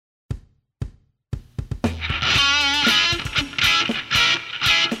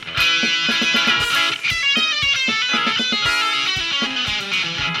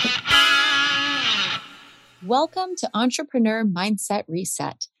Welcome to Entrepreneur Mindset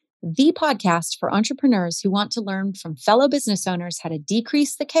Reset, the podcast for entrepreneurs who want to learn from fellow business owners how to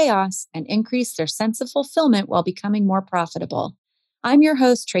decrease the chaos and increase their sense of fulfillment while becoming more profitable. I'm your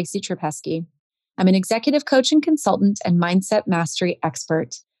host, Tracy Trapesky. I'm an executive coach and consultant and mindset mastery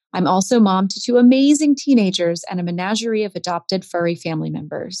expert. I'm also mom to two amazing teenagers and a menagerie of adopted furry family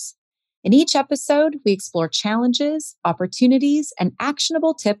members. In each episode, we explore challenges, opportunities, and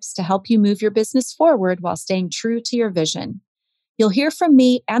actionable tips to help you move your business forward while staying true to your vision. You'll hear from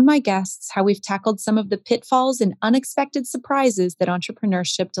me and my guests how we've tackled some of the pitfalls and unexpected surprises that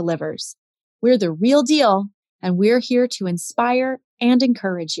entrepreneurship delivers. We're the real deal, and we're here to inspire and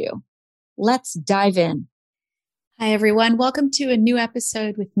encourage you. Let's dive in. Hi, everyone. Welcome to a new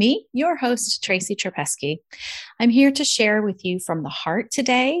episode with me, your host, Tracy Trapesky. I'm here to share with you from the heart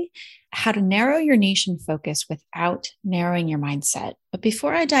today how to narrow your niche and focus without narrowing your mindset. But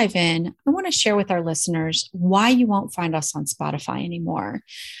before I dive in, I want to share with our listeners why you won't find us on Spotify anymore.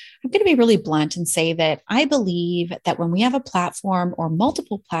 I'm going to be really blunt and say that I believe that when we have a platform or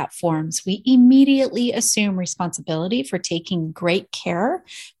multiple platforms, we immediately assume responsibility for taking great care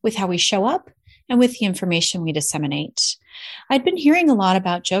with how we show up and with the information we disseminate. I'd been hearing a lot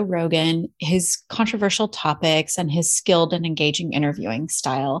about Joe Rogan, his controversial topics, and his skilled and engaging interviewing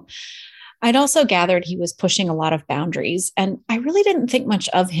style. I'd also gathered he was pushing a lot of boundaries, and I really didn't think much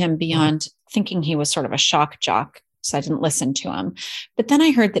of him beyond thinking he was sort of a shock jock, so I didn't listen to him. But then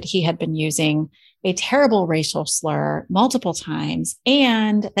I heard that he had been using a terrible racial slur multiple times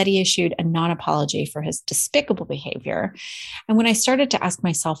and that he issued a non-apology for his despicable behavior. And when I started to ask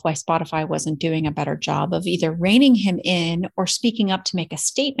myself why Spotify wasn't doing a better job of either reining him in or speaking up to make a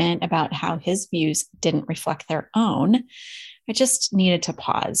statement about how his views didn't reflect their own, I just needed to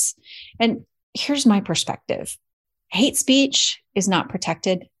pause. And here's my perspective. Hate speech is not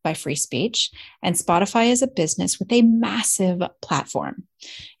protected by free speech, and Spotify is a business with a massive platform.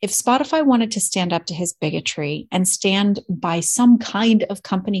 If Spotify wanted to stand up to his bigotry and stand by some kind of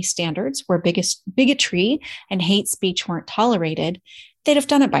company standards where bigotry and hate speech weren't tolerated, they'd have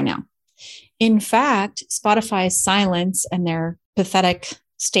done it by now. In fact, Spotify's silence and their pathetic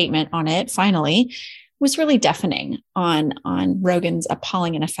statement on it, finally, was really deafening on Rogan's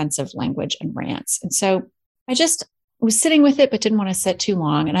appalling and offensive language and rants. And so I just was sitting with it, but didn't want to sit too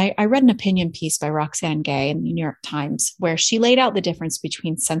long. And I read an opinion piece by Roxane Gay in the New York Times, where she laid out the difference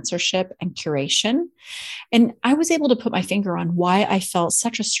between censorship and curation. And I was able to put my finger on why I felt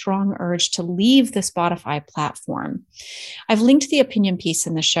such a strong urge to leave the Spotify platform. I've linked the opinion piece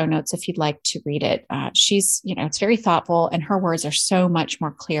in the show notes if you'd like to read it. It's very thoughtful, and her words are so much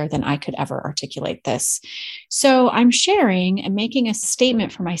more clear than I could ever articulate this. So I'm sharing and making a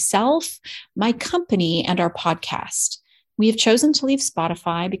statement for myself, my company, and our podcast. We have chosen to leave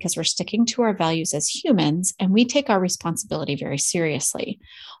Spotify because we're sticking to our values as humans, and we take our responsibility very seriously.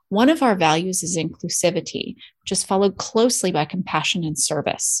 One of our values is inclusivity, which is followed closely by compassion and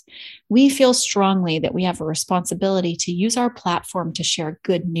service. We feel strongly that we have a responsibility to use our platform to share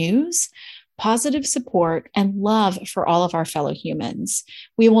good news, positive support, and love for all of our fellow humans.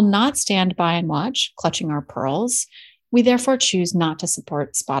 We will not stand by and watch, clutching our pearls. We therefore choose not to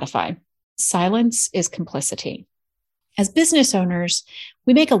support Spotify. Silence is complicity. As business owners,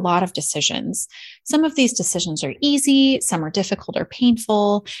 we make a lot of decisions. Some of these decisions are easy, some are difficult or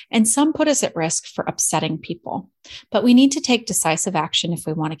painful, and some put us at risk for upsetting people. But we need to take decisive action if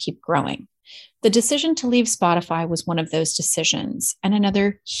we want to keep growing. The decision to leave Spotify was one of those decisions. And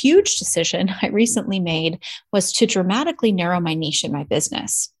another huge decision I recently made was to dramatically narrow my niche in my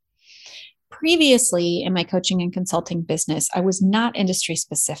business. Previously, in my coaching and consulting business, I was not industry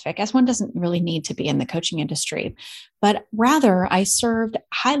specific, as one doesn't really need to be in the coaching industry, but rather I served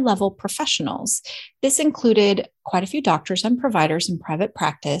high-level professionals. This included quite a few doctors and providers in private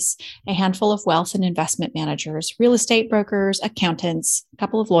practice, a handful of wealth and investment managers, real estate brokers, accountants, a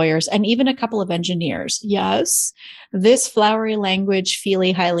couple of lawyers, and even a couple of engineers. Yes, this flowery language,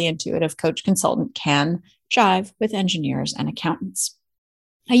 feely, highly intuitive coach consultant can jive with engineers and accountants.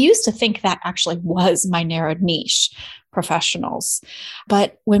 I used to think that actually was my narrowed niche, professionals.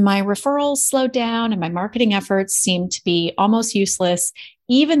 But when my referrals slowed down and my marketing efforts seemed to be almost useless,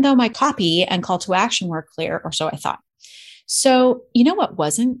 even though my copy and call to action were clear, or so I thought. So, you know what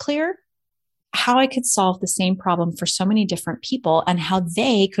wasn't clear? How I could solve the same problem for so many different people and how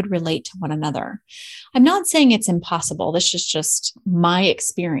they could relate to one another. I'm not saying it's impossible. This is just my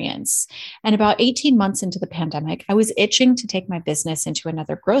experience. And about 18 months into the pandemic, I was itching to take my business into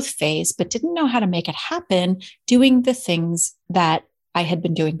another growth phase, but didn't know how to make it happen doing the things that I had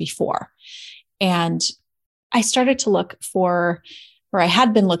been doing before. And I started to look for where I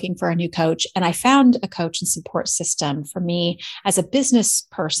had been looking for a new coach, and I found a coach and support system for me as a business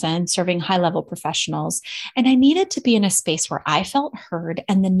person serving high-level professionals. And I needed to be in a space where I felt heard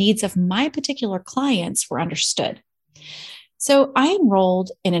and the needs of my particular clients were understood. So I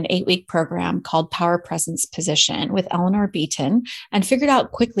enrolled in an 8-week program called Power Presence Position with Eleanor Beaton and figured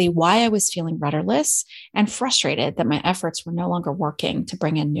out quickly why I was feeling rudderless and frustrated that my efforts were no longer working to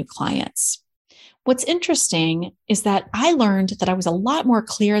bring in new clients. What's interesting is that I learned that I was a lot more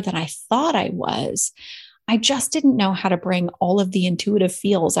clear than I thought I was. I just didn't know how to bring all of the intuitive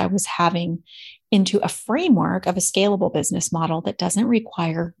feels I was having into a framework of a scalable business model that doesn't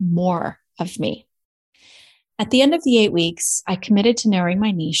require more of me. At the end of the 8 weeks, I committed to narrowing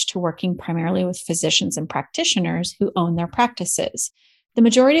my niche to working primarily with physicians and practitioners who own their practices. The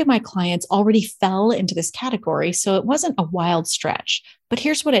majority of my clients already fell into this category, so it wasn't a wild stretch. But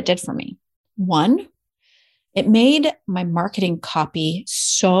here's what it did for me. 1, it made my marketing copy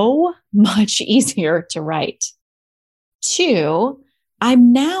so much easier to write. 2,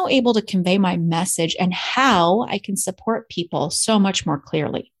 I'm now able to convey my message and how I can support people so much more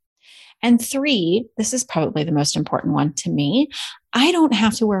clearly. And 3, this is probably the most important one to me, I don't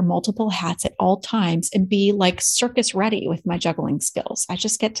have to wear multiple hats at all times and be like circus ready with my juggling skills. I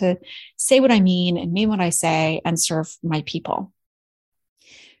just get to say what I mean and mean what I say and serve my people.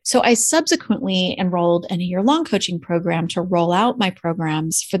 So I subsequently enrolled in a year-long coaching program to roll out my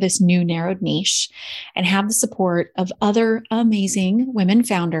programs for this new narrowed niche and have the support of other amazing women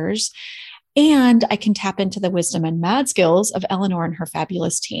founders. And I can tap into the wisdom and mad skills of Eleanor and her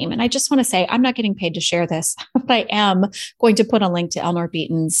fabulous team. And I just want to say, I'm not getting paid to share this, but I am going to put a link to Eleanor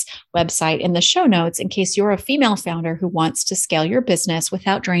Beaton's website in the show notes in case you're a female founder who wants to scale your business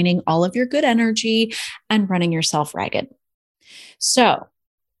without draining all of your good energy and running yourself ragged. So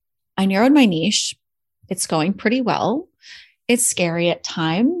I narrowed my niche. It's going pretty well. It's scary at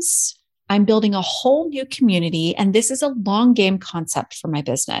times. I'm building a whole new community, and this is a long game concept for my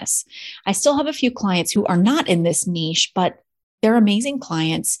business. I still have a few clients who are not in this niche, but they're amazing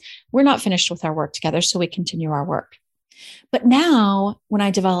clients. We're not finished with our work together, so we continue our work. But now, when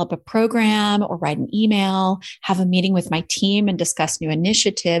I develop a program or write an email, have a meeting with my team and discuss new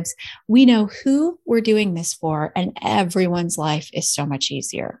initiatives, we know who we're doing this for, and everyone's life is so much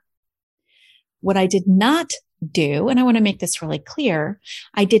easier. What I did not do, and I want to make this really clear,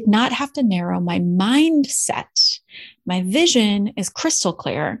 I did not have to narrow my mindset. My vision is crystal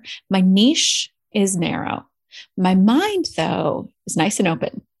clear. My niche is narrow. My mind, though, is nice and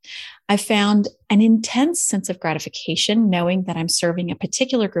open. I found an intense sense of gratification knowing that I'm serving a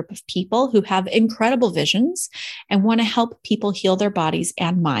particular group of people who have incredible visions and want to help people heal their bodies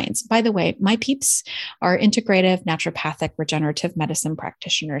and minds. By the way, my peeps are integrative, naturopathic, regenerative medicine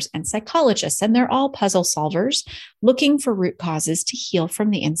practitioners and psychologists, and they're all puzzle solvers looking for root causes to heal from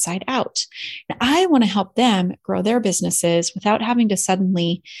the inside out. And I want to help them grow their businesses without having to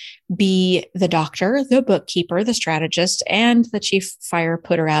suddenly be the doctor, the bookkeeper, the strategist, and the chief fire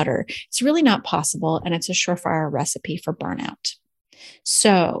putter outer. It's really not possible, and it's a surefire recipe for burnout.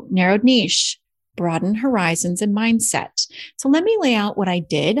 So, narrowed niche, broaden horizons and mindset. So let me lay out what I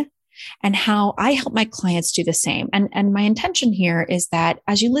did and how I help my clients do the same. And my intention here is that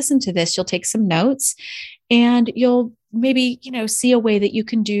as you listen to this, you'll take some notes and you'll maybe, see a way that you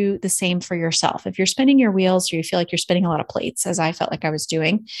can do the same for yourself. If you're spinning your wheels or you feel like you're spinning a lot of plates, as I felt like I was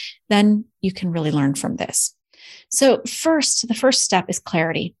doing, then you can really learn from this. So the first step is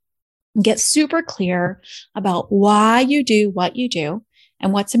clarity. Get super clear about why you do what you do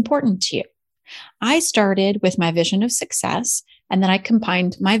and what's important to you. I started with my vision of success, and then I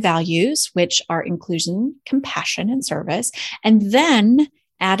combined my values, which are inclusion, compassion, and service, and then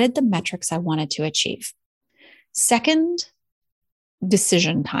added the metrics I wanted to achieve. Second,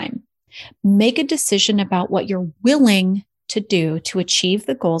 decision time. Make a decision about what you're willing to do to achieve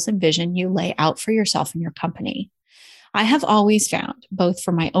the goals and vision you lay out for yourself and your company. I have always found, both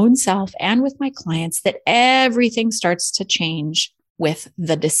for my own self and with my clients, that everything starts to change with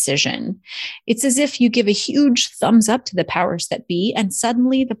the decision. It's as if you give a huge thumbs up to the powers that be, and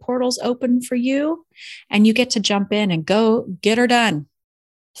suddenly the portals open for you and you get to jump in and go get her done.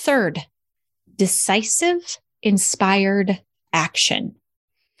 Third, decisive, inspired action.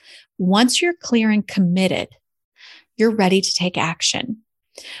 Once you're clear and committed, you're ready to take action.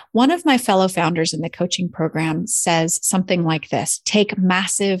 One of my fellow founders in the coaching program says something like this: take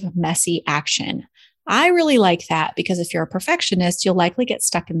massive, messy action. I really like that because if you're a perfectionist, you'll likely get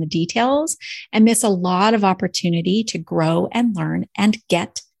stuck in the details and miss a lot of opportunity to grow and learn and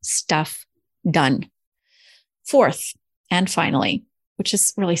get stuff done. Fourth, and finally, which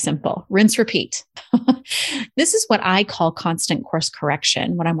is really simple. Rinse, repeat. This is what I call constant course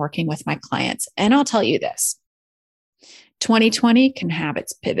correction when I'm working with my clients. And I'll tell you this, 2020 can have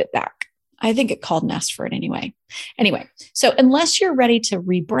its pivot back. I think it called and asked for it anyway. Anyway, so unless you're ready to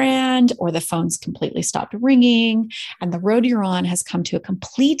rebrand or the phone's completely stopped ringing and the road you're on has come to a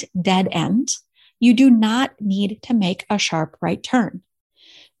complete dead end, you do not need to make a sharp right turn.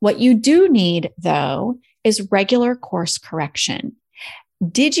 What you do need, though, is regular course correction.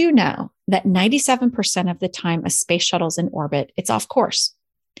 Did you know that 97% of the time a space shuttle's in orbit, it's off course?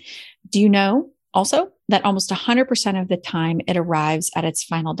 Do you know also that almost 100% of the time it arrives at its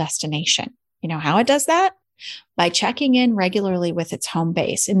final destination? You know how it does that? By checking in regularly with its home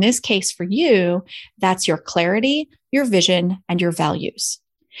base. In this case, for you, that's your clarity, your vision, and your values.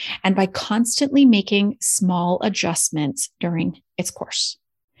 And by constantly making small adjustments during its course.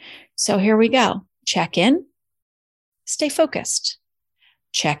 So here we go. Check in, stay focused.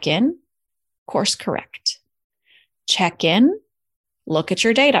 Check in, course correct. Check in, look at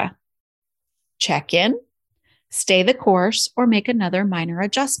your data. Check in, stay the course, or make another minor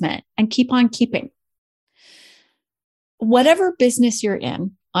adjustment and keep on keeping. Whatever business you're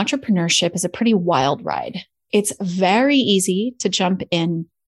in, entrepreneurship is a pretty wild ride. It's very easy to jump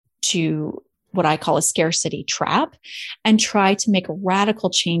into what I call a scarcity trap and try to make radical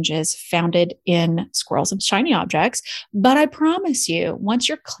changes founded in squirrels and shiny objects. But I promise you, once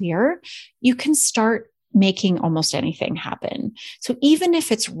you're clear, you can start making almost anything happen. So even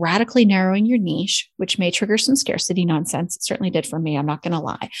if it's radically narrowing your niche, which may trigger some scarcity nonsense, it certainly did for me, I'm not going to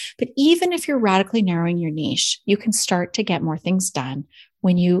lie. But even if you're radically narrowing your niche, you can start to get more things done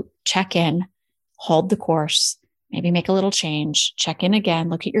when you check in, hold the course, maybe make a little change, check in again,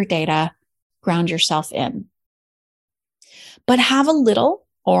 look at your data, ground yourself in. But have a little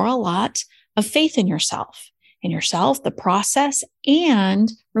or a lot of faith in yourself, the process,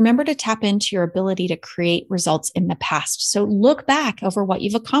 and remember to tap into your ability to create results in the past. So look back over what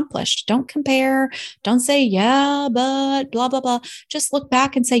you've accomplished. Don't compare. Don't say, yeah, but blah, blah, blah. Just look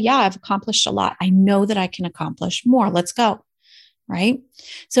back and say, yeah, I've accomplished a lot. I know that I can accomplish more. Let's go. Right?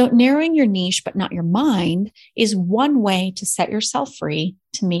 So narrowing your niche, but not your mind, is one way to set yourself free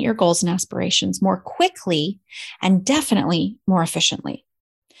to meet your goals and aspirations more quickly and definitely more efficiently.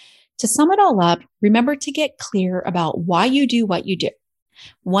 To sum it all up, remember to get clear about why you do what you do.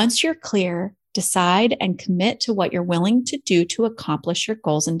 Once you're clear, decide and commit to what you're willing to do to accomplish your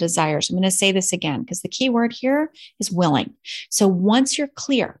goals and desires. I'm going to say this again because the key word here is willing. So once you're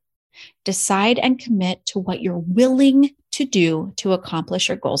clear, decide and commit to what you're willing to do to accomplish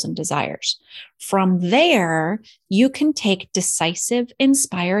your goals and desires. From there, you can take decisive,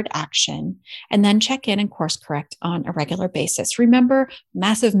 inspired action and then check in and course correct on a regular basis. Remember,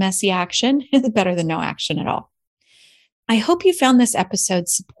 massive, messy action is better than no action at all. I hope you found this episode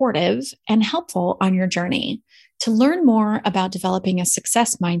supportive and helpful on your journey. To learn more about developing a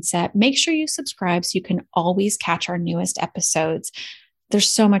success mindset, make sure you subscribe so you can always catch our newest episodes. There's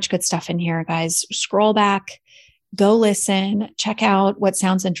so much good stuff in here, guys. Scroll back, go listen, check out what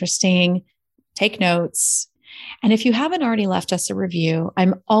sounds interesting, take notes. And if you haven't already left us a review,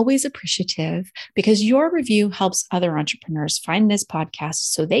 I'm always appreciative because your review helps other entrepreneurs find this podcast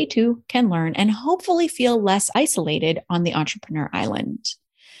so they too can learn and hopefully feel less isolated on the entrepreneur island.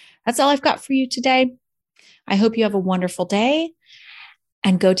 That's all I've got for you today. I hope you have a wonderful day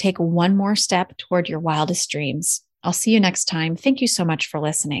and go take one more step toward your wildest dreams. I'll see you next time. Thank you so much for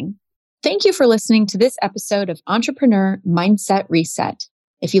listening. Thank you for listening to this episode of Entrepreneur Mindset Reset.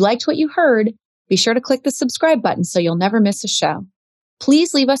 If you liked what you heard, be sure to click the subscribe button so you'll never miss a show.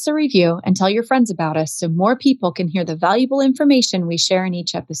 Please leave us a review and tell your friends about us so more people can hear the valuable information we share in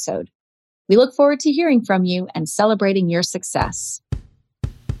each episode. We look forward to hearing from you and celebrating your success.